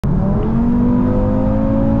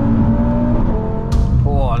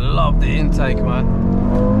the intake, man.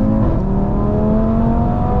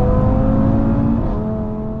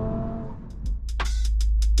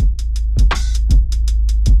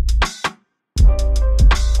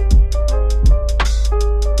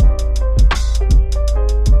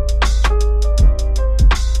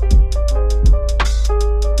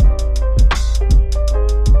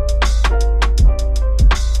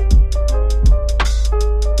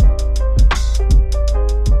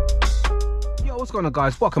 What's going on,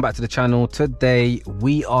 guys? Welcome back to the channel. Today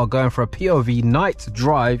we are going for a POV night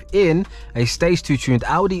drive in a stage 2 tuned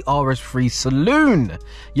Audi Rs3 saloon.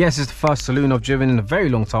 Yes, it's the first saloon I've driven in a very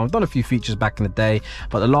long time. I've done a few features back in the day,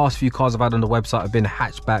 but the last few cars I've had on the website have been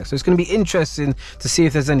hatchbacks, so it's going to be interesting to see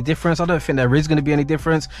if there's any difference. I don't think there is going to be any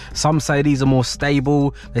difference. Some say these are more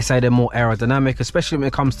stable, they say they're more aerodynamic, especially when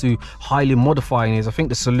it comes to highly modifying these. I think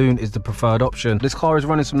the saloon is the preferred option. This car is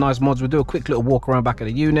running some nice mods. We'll do a quick little walk around back of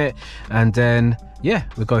the unit, and then yeah,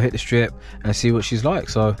 we'll go hit the strip and see what she's like.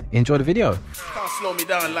 So enjoy the video. Can't slow me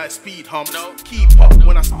down like speed humps. No. Keep up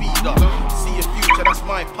when I speed up. See your future, that's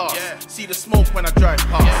my past. Yeah. See the smoke when I drive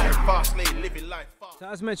past. Yeah. Fast lane, living life fast. So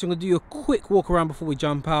as mentioned, I'm gonna do a quick walk around before we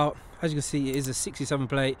jump out. As you can see, it is a 67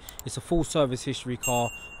 plate. It's a full service history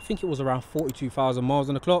car. I think it was around 42,000 miles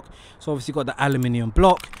on the clock. So obviously got the aluminium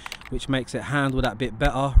block, which makes it handle that bit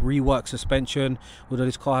better. Reworked suspension, although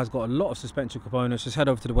this car has got a lot of suspension components. Just head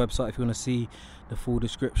over to the website if you want to see the full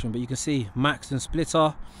description. But you can see Maxton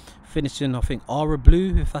splitter, finishing I think Ara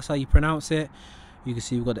blue, if that's how you pronounce it. You can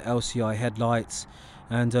see we've got the LCI headlights,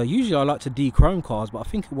 and usually I like to de-chrome cars, but I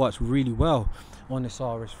think it works really well on this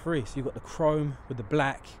Rs3. So you've got the chrome with the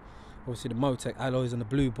black, obviously the Motec alloys and the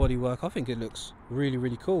blue bodywork. I think it looks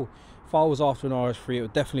really cool. If I was after an Rs3, it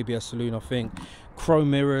would definitely be a saloon, I think.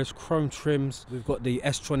 Chrome mirrors, chrome trims. We've got the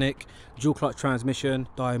S-tronic dual clutch transmission,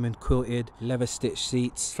 diamond quilted, leather stitched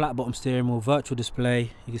seats, flat bottom steering wheel, virtual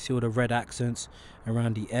display. You can see all the red accents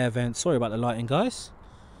around the air vents. Sorry about the lighting, guys,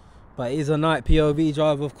 but it is a night POV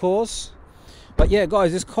drive, of course. But yeah,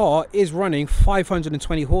 guys, this car is running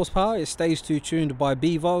 520 horsepower. It's stage 2 tuned by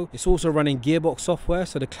Bevo. It's also running gearbox software,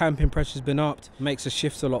 so the clamping pressure's been upped, makes the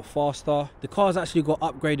shifts a lot faster. The car's actually got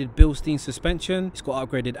upgraded Bilstein suspension. It's got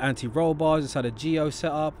upgraded anti-roll bars. It's had a Geo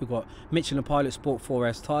setup. We've got Michelin Pilot Sport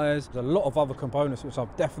 4S tyres. There's a lot of other components which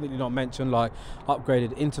I've definitely not mentioned, like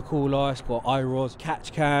upgraded intercooler. It's got IROS,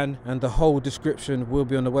 catch can, and the whole description will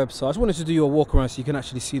be on the website. I just wanted to do a walk around so you can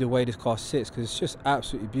actually see the way this car sits, because it's just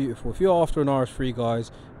absolutely beautiful. If you're after an Rs3,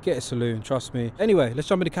 guys, get a saloon, trust me. Anyway, let's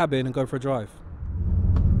jump in the cabin and go for a drive.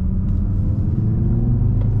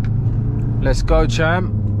 Let's go,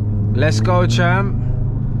 champ. Let's go, champ.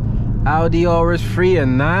 Audi Rs3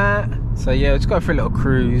 and that. So yeah, let's go for a little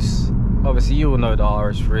cruise. Obviously you all know the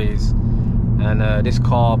Rs3s, and this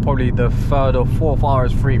car probably the third or fourth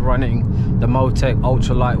Rs3 running the Motec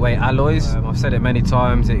ultra lightweight alloys. I've said it many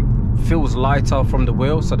times, it feels lighter from the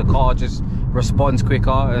wheel, so the car just responds quicker,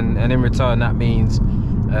 and in return that means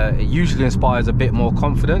it usually inspires a bit more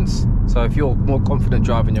confidence. So if you're more confident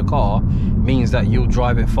driving your car, it means that you'll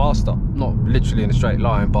drive it faster, not literally in a straight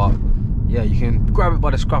line, but yeah, you can grab it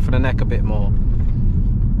by the scruff of the neck a bit more.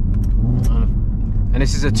 And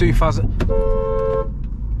this is a 2000.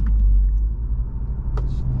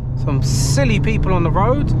 Some silly people on the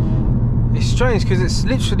road. It's strange because it's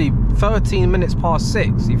literally 13 minutes past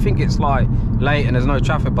 6. You think it's like late and there's no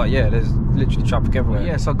traffic, but yeah, there's literally traffic everywhere.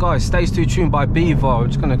 Yeah, so guys, stage 2 tuned by Bevo. I'm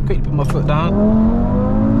just gonna quickly put my foot down.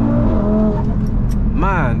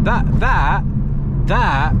 Man,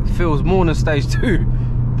 that feels more than stage 2.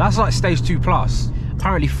 That's like stage 2 plus.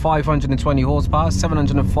 Apparently 520 horsepower,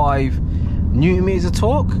 705 newton meters of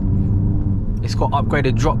torque. It's got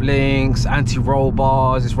upgraded drop links, anti-roll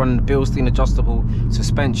bars. It's running the Bilstein adjustable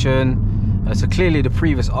suspension. So clearly the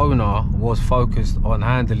previous owner was focused on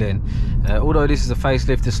handling. Although this is a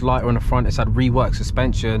facelift, it's lighter on the front, it's had reworked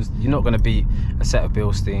suspensions. You're not going to beat a set of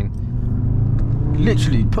Bilstein.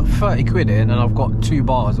 Literally put 30 quid in and I've got 2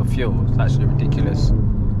 bars of fuel. It's actually ridiculous.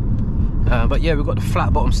 But yeah, we've got the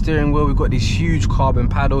flat bottom steering wheel. We've got these huge carbon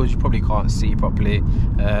paddles. You probably can't see properly,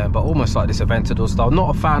 but almost like this Aventador style.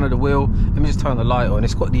 Not a fan of the wheel. Let me just turn the light on.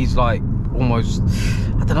 It's got these like almost,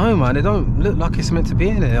 I don't know, man, they don't look like it's meant to be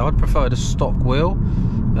in there. I'd prefer the stock wheel.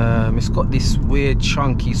 It's got this weird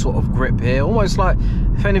chunky sort of grip here, almost like,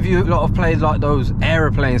 if any of you lot have played like those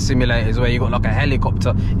aeroplane simulators where you got like a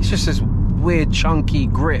helicopter, it's just this weird chunky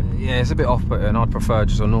grip. Yeah, it's a bit off-putting. I'd prefer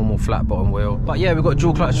just a normal flat bottom wheel. But yeah, we've got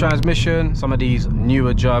dual clutch transmission. Some of these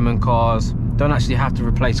newer German cars don't actually have to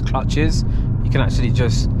replace clutches. You can actually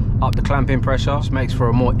just up the clamping pressure, which makes for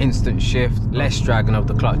a more instant shift, less dragging of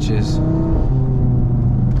the clutches.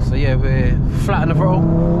 So yeah, we're flat on the throttle.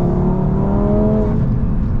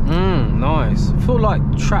 Nice. Feel like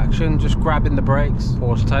traction, just grabbing the brakes.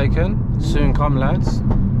 Pause taken. Soon come, lads.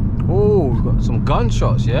 Oh, we've got some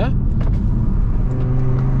gunshots, yeah?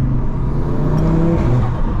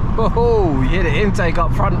 Oh, you hear the intake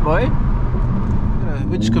up front, boy. Yeah,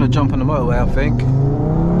 we're just gonna jump on the motorway, I think.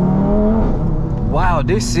 Wow,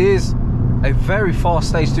 this is a very fast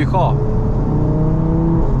stage 2 car.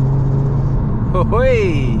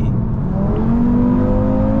 Hoi!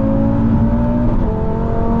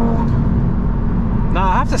 Now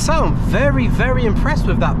I have to say I'm very, very impressed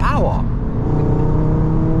with that power.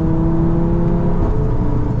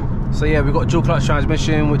 So yeah, we've got dual clutch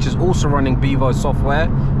transmission, which is also running Bevo software.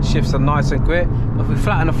 Shifts are nice and quick. But if we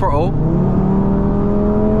flatten the throttle,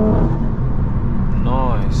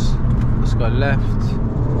 nice. Let's go left.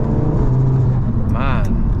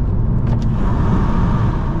 Man.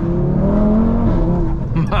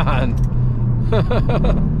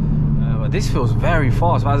 But this feels very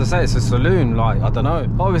fast. But as I say, it's a saloon. Like, I don't know.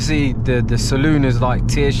 Obviously, the saloon is like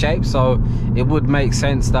tier shaped, so it would make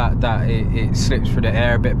sense that it slips through the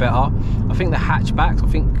air a bit better. I think the hatchbacks, I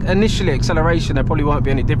think initially acceleration there probably won't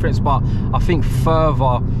be any difference, but I think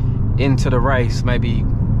further into the race, maybe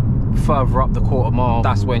further up the quarter mile,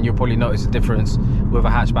 that's when you'll probably notice a difference with a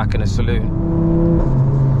hatchback and a saloon.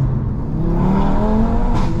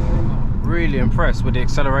 Really impressed with the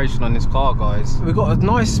acceleration on this car, guys. We've got a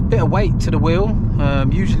nice bit of weight to the wheel.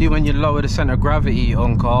 Usually when you lower the center of gravity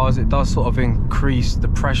on cars, it does sort of increase the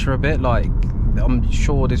pressure a bit. Like, I'm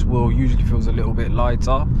sure this wheel usually feels a little bit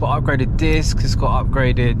lighter. Got upgraded discs, it's got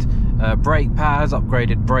upgraded brake pads,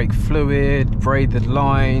 upgraded brake fluid, braided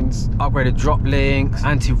lines, upgraded drop links,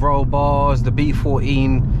 anti-roll bars, the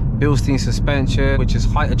B14 Bilstein suspension, which is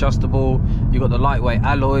height adjustable. You got the lightweight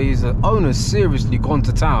alloys. The owner's seriously gone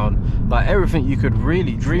to town. Like, everything you could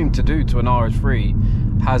really dream to do to an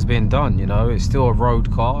RS3 has been done, you know. It's still a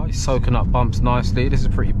road car. It's soaking up bumps nicely. This is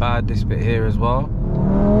pretty bad, this bit here as well.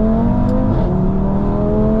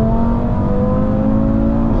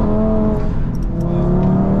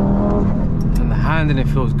 Handling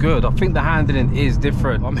feels good. I think the handling is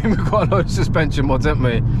different. I mean, we've got a load of suspension mods, haven't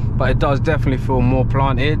we? But it does definitely feel more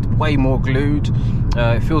planted, way more glued.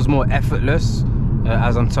 It feels more effortless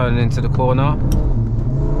as I'm turning into the corner.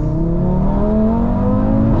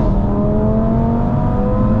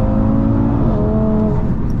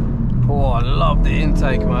 Oh, I love the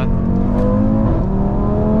intake, man.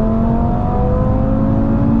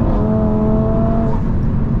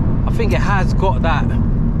 I think it has got that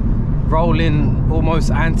rolling,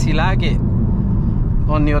 almost anti-lag. It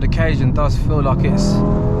on the odd occasion does feel like it's,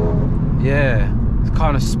 yeah, it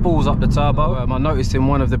kind of spools up the turbo. I noticed in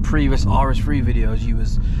one of the previous RS3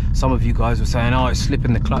 videos, some of you guys were saying, oh, it's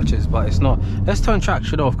slipping the clutches, but it's not. Let's turn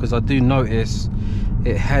traction off, because I do notice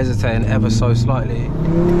it hesitating ever so slightly.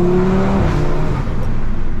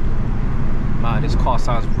 Man, this car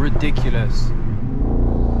sounds ridiculous.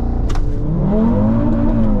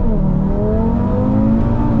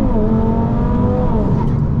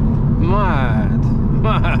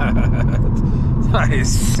 That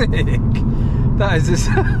is sick. That is just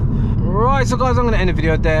right. So guys, I'm going to end the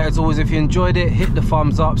video there. As always, if you enjoyed it, hit the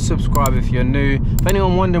thumbs up, subscribe if you're new. If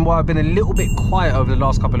anyone wondering why I've been a little bit quiet over the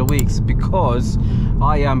last couple of weeks, because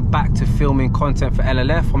I am back to filming content for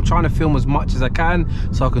LLF. I'm trying to film as much as I can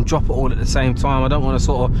so I can drop it all at the same time. I don't want to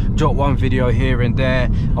sort of drop one video here and there.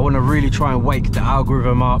 I want to really try and wake the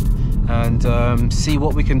algorithm up and see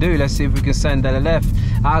what we can do. Let's see if we can send LLF.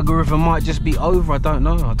 Algorithm might just be over. I don't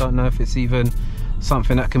know if it's even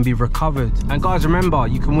something that can be recovered. And guys, remember,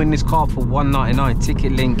 you can win this car for $199.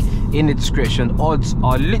 Ticket link in the description. Odds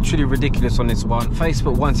are literally ridiculous on this one.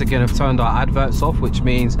 Facebook once again have turned our adverts off, which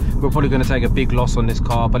means we're probably going to take a big loss on this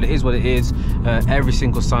car, but it is what it is. Every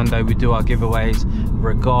single Sunday we do our giveaways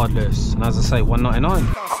regardless, and as I say,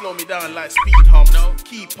 $199. Can't slow me down like speed humps. No.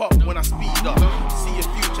 Keep up when I speed up. See your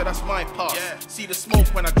future, that's my past. Yeah. See the smoke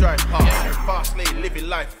when I drive past. Yeah. Fast lane, living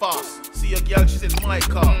life fast. See a girl, she's in my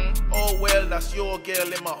car. Oh well, that's your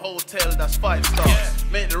girl in my hotel, that's 5 stars. Yeah.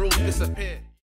 Make the rules disappear.